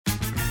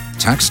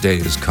Tax day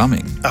is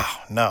coming.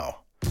 Oh, no.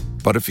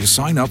 But if you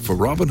sign up for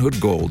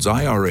Robinhood Gold's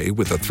IRA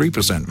with a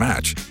 3%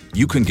 match,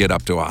 you can get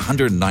up to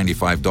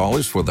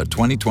 $195 for the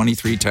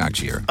 2023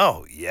 tax year.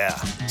 Oh, yeah.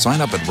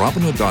 Sign up at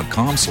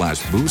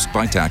Robinhood.com/boost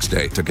by tax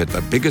day to get the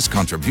biggest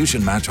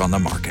contribution match on the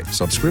market.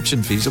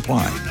 Subscription fees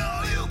apply.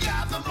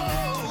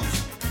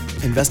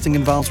 Investing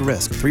involves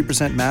risk.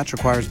 3% match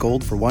requires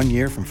gold for 1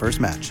 year from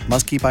first match.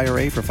 Must keep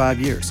IRA for 5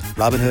 years.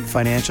 Robinhood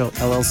Financial,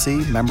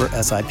 LLC, member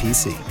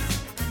SIPC.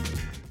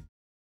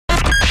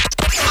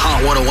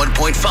 Hot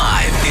 101.5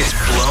 is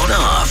Blown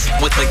Off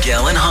with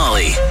Miguel and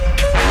Holly.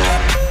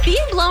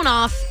 Being blown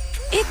off,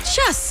 it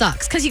just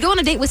sucks because you go on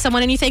a date with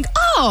someone and you think,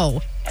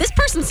 oh, this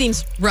person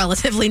seems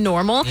relatively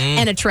normal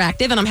and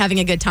attractive and I'm having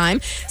a good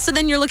time. So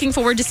then you're looking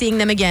forward to seeing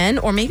them again,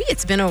 or maybe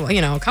it's been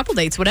a couple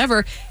dates,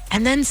 whatever.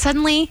 And then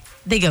suddenly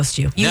they ghost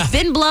you. You've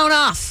been blown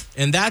off.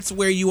 And that's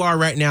where you are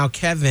right now,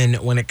 Kevin,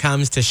 when it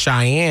comes to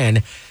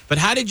Cheyanne. But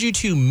how did you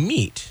two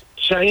meet?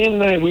 Cheyanne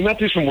and I, we met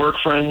through some work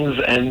friends,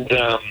 and,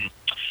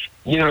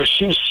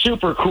 she was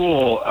super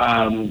cool.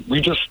 We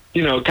just,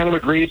 kind of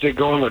agreed to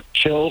go on a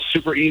chill,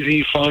 super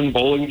easy, fun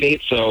bowling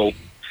date. So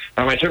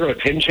I took her to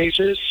Pin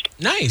Chasers.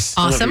 Nice.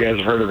 Awesome. I don't know if you guys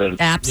have heard of it.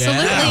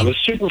 Absolutely. Yeah, it was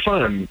super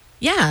fun.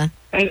 Yeah.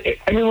 And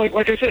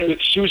like I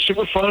said, she was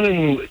super fun,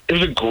 and it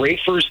was a great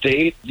first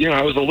date.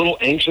 I was a little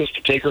anxious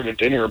to take her to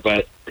dinner,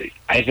 but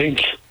I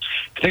think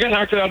I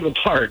knocked it out of the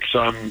park. So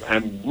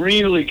I'm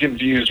really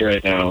confused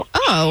right now.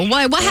 Oh,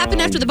 what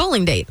happened after the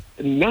bowling date?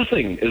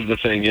 Nothing is the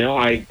thing.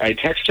 I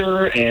text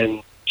her,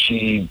 and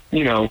she,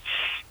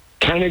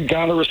 kind of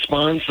got a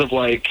response of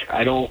like,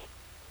 I don't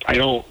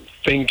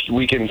think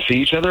we can see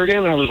each other again.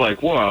 And I was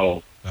like,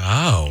 whoa.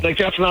 Oh. Like,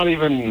 that's not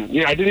even,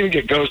 I didn't even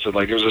get ghosted.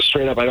 Like, it was a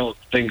straight up, I don't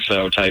think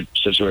so type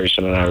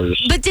situation. And I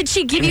was But did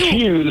she give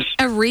confused.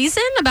 you a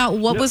reason about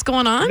what was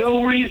going on?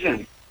 No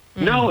reason.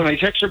 No, and I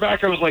texted her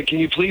back. I was like, can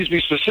you please be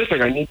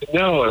specific? I need to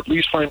know, at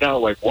least find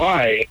out, like,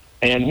 why.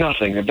 And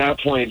nothing. At that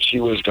point, she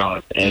was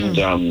gone. And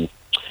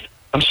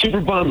I'm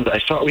super bummed. I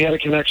thought we had a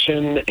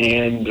connection.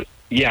 And,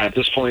 yeah, at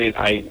this point,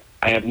 I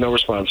have no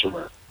response from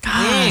her.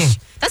 Gosh,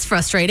 that's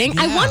frustrating.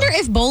 Yeah. I wonder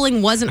if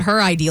bowling wasn't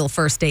her ideal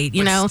first date,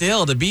 But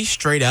still, to be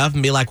straight up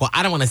and be like, well,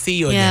 I don't want to see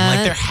you again. Yeah.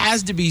 Like, there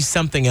has to be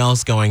something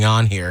else going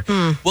on here.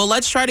 Well,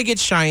 let's try to get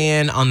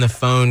Cheyanne on the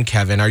phone,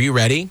 Kevin. Are you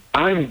ready?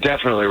 I'm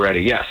definitely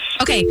ready, yes.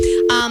 Okay,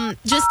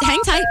 just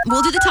hang tight.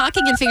 We'll do the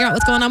talking and figure out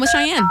what's going on with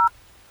Cheyanne.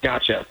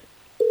 Gotcha.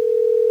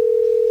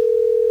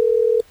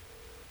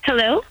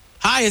 Hello?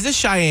 Hi, is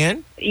this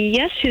Cheyanne?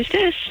 Yes, who's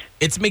this?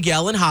 It's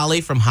Miguel and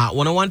Holly from Hot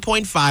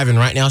 101.5. And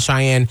right now,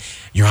 Cheyanne,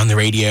 you're on the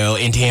radio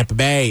in Tampa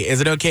Bay.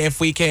 Is it okay if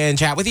we can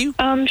chat with you?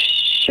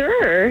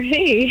 Sure.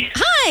 Hey.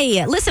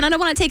 Hi. Listen, I don't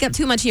want to take up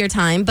too much of your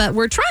time, but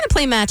we're trying to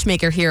play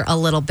matchmaker here a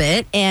little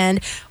bit. And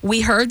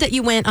we heard that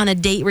you went on a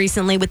date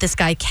recently with this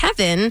guy,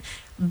 Kevin,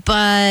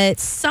 but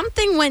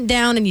something went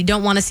down and you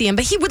don't want to see him,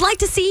 but he would like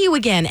to see you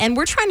again. And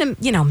we're trying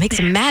to, make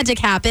some magic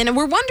happen. And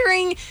we're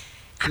wondering,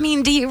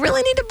 do you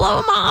really need to blow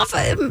him off?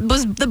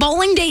 Was the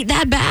bowling date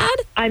that bad?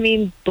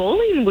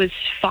 Bowling was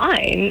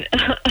fine.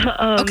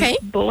 Okay.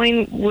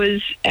 Bowling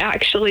was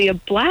actually a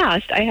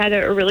blast. I had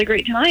a really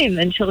great time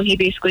until he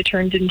basically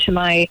turned into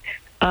my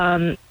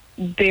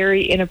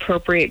very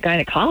inappropriate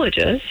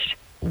gynecologist.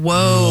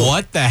 Whoa.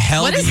 What the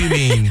hell do you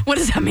mean? What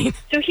does that mean?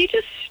 So he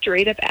just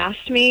straight up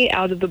asked me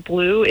out of the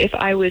blue if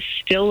I was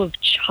still of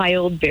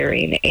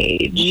childbearing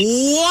age.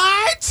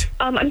 What?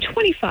 I'm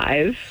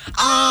 25.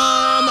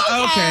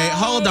 Okay,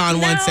 hold on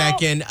one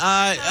second.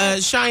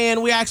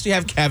 Cheyanne, we actually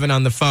have Kevin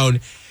on the phone.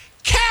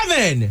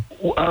 Kevin!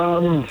 Yeah. What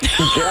are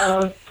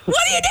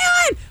you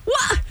doing?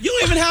 What? You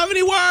don't even have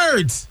any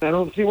words. I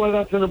don't see why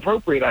that's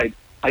inappropriate.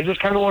 I just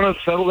kind of want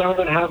to settle down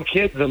and have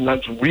kids, and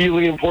that's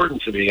really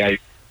important to me.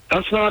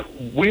 That's not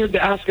weird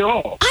to ask at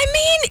all.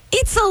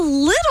 It's a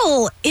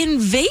little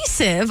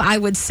invasive, I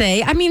would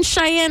say.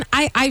 Cheyanne,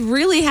 I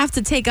really have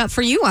to take up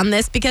for you on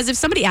this, because if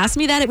somebody asked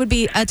me that, it would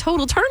be a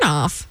total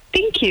turnoff.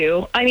 Thank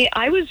you.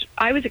 I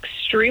was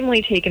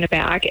extremely taken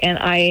aback, and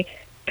I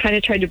kind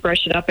of tried to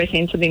brush it up by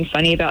saying something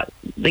funny about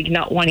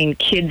not wanting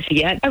kids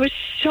yet. I was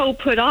so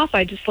put off.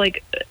 I just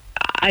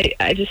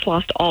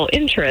lost all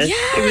interest.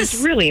 Yes. It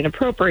was really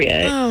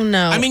inappropriate. Oh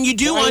no. You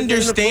do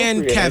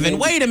understand, Kevin.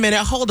 Wait a minute.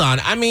 Hold on.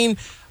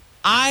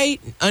 I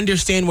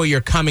understand where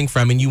you're coming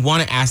from, and you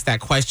want to ask that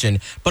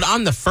question. But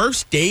on the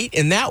first date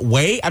in that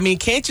way,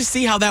 can't you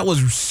see how that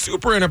was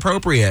super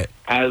inappropriate?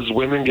 As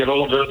women get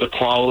older, the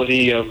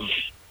quality of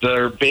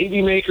their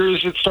baby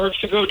makers, it starts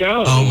to go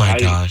down. Oh, my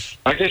gosh.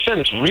 Like I said,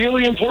 it's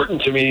really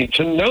important to me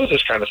to know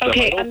this kind of stuff.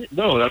 Okay,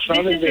 No, that's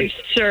not invasive.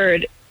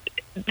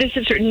 This is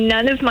absurd.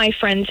 None of my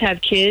friends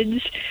have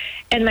kids.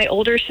 And my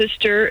older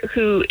sister,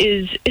 who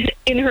is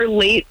in her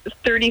late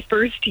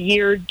 31st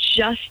year,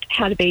 just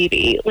had a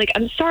baby.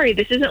 I'm sorry,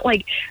 this isn't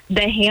like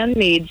The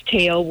Handmaid's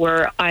Tale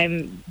where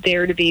I'm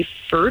there to be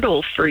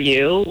fertile for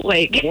you.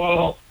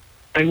 Well,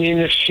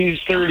 if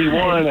she's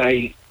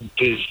 31,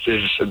 is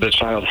the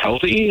child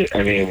healthy?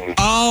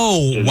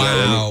 Oh,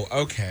 wow.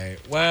 Okay.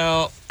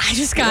 Well, I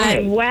just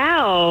got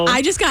wow.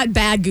 I just got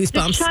bad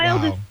goosebumps. The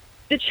child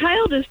the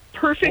child is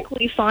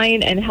perfectly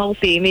fine and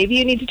healthy. Maybe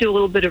you need to do a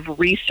little bit of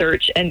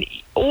research and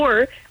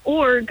or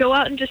go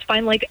out and just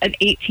find like an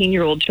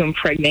 18-year-old to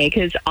impregnate,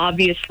 because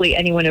obviously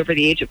anyone over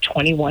the age of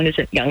 21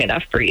 isn't young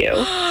enough for you.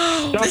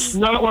 That's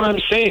not what I'm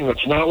saying.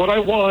 That's not what I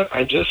want.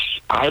 I'm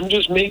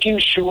just making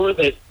sure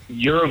that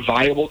you're a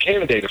viable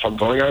candidate. If I'm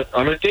going out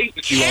on a date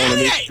with you, I want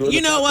to make sure.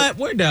 You know what?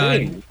 We're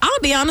done. I'm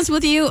gonna be honest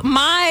with you.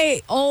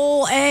 My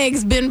old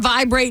egg's been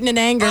vibrating in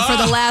anger for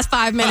the last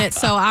 5 minutes,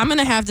 so I'm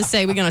gonna have to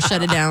say we're gonna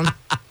shut it down.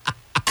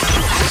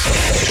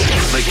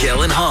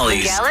 Miguel and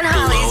Holly's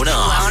Blown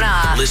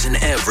Off. Listen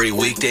every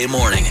weekday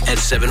morning at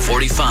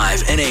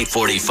 7:45 and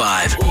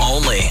 8:45.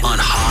 Only on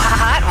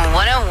Hot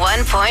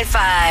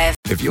 101.5.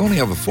 If you only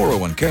have a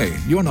 401k,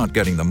 you're not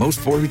getting the most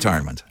for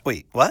retirement.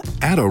 Wait, what?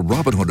 Add a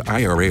Robinhood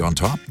IRA on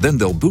top, then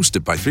they'll boost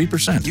it by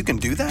 3%. You can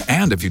do that?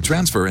 And if you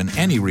transfer in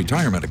any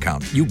retirement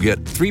account, you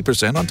get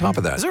 3% on top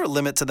of that. Is there a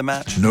limit to the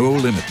match? No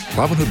limit.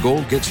 Robinhood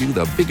Gold gets you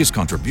the biggest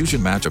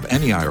contribution match of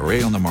any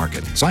IRA on the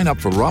market. Sign up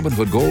for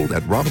Robinhood Gold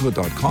at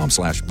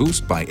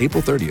Robinhood.com/boost by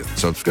April 30th.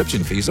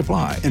 Subscription fees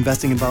apply.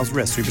 Investing involves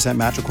risk. 3%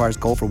 match requires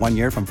gold for 1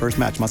 year from first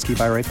match. Must keep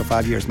IRA for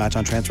 5 years. Match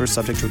on transfers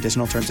subject to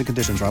additional terms and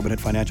conditions. Robinhood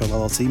Financial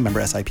LLC,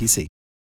 member SIPC.